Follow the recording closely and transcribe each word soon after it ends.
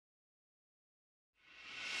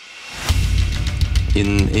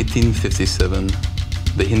In 1857,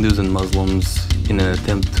 the Hindus and Muslims, in an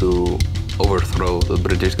attempt to overthrow the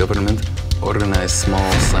British government, organized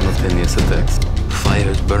small simultaneous attacks.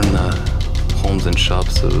 Fires burned homes and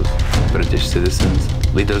shops of British citizens.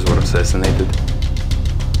 Leaders were assassinated,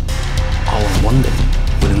 all in one day,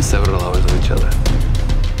 within several hours of each other.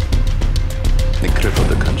 They crippled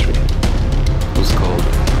the country. It was called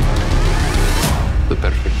the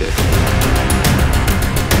perfect day.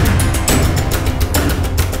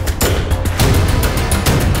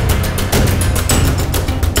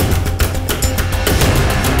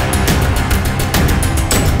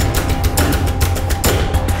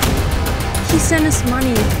 He sent us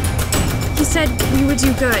money. He said we would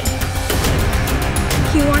do good.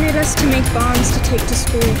 He wanted us to make bombs to take to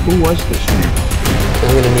school. Who was this man?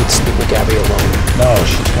 I'm gonna need to speak with Gabby alone. No,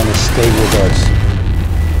 she's gonna stay with us.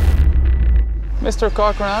 Mr.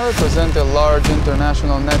 Cochran, I represent a large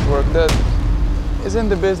international network that is in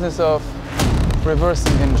the business of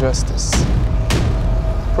reversing injustice,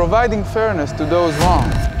 providing fairness to those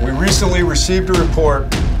wronged. We recently received a report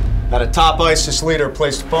that a top ISIS leader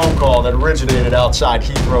placed a phone call that originated outside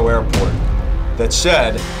Heathrow Airport that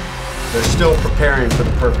said they're still preparing for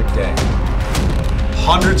the perfect day.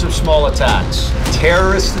 Hundreds of small attacks,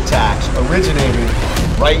 terrorist attacks, originating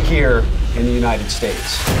right here in the United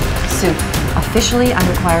States. Sue, officially I'm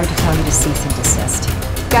required to tell you to cease and desist.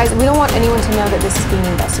 Guys, we don't want anyone to know that this is being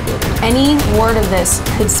investigated. Any word of this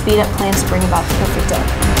could speed up plans to bring about the perfect day.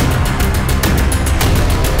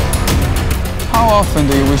 How often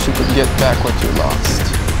do you wish you could get back what you lost?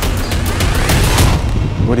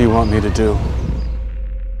 What do you want me to do?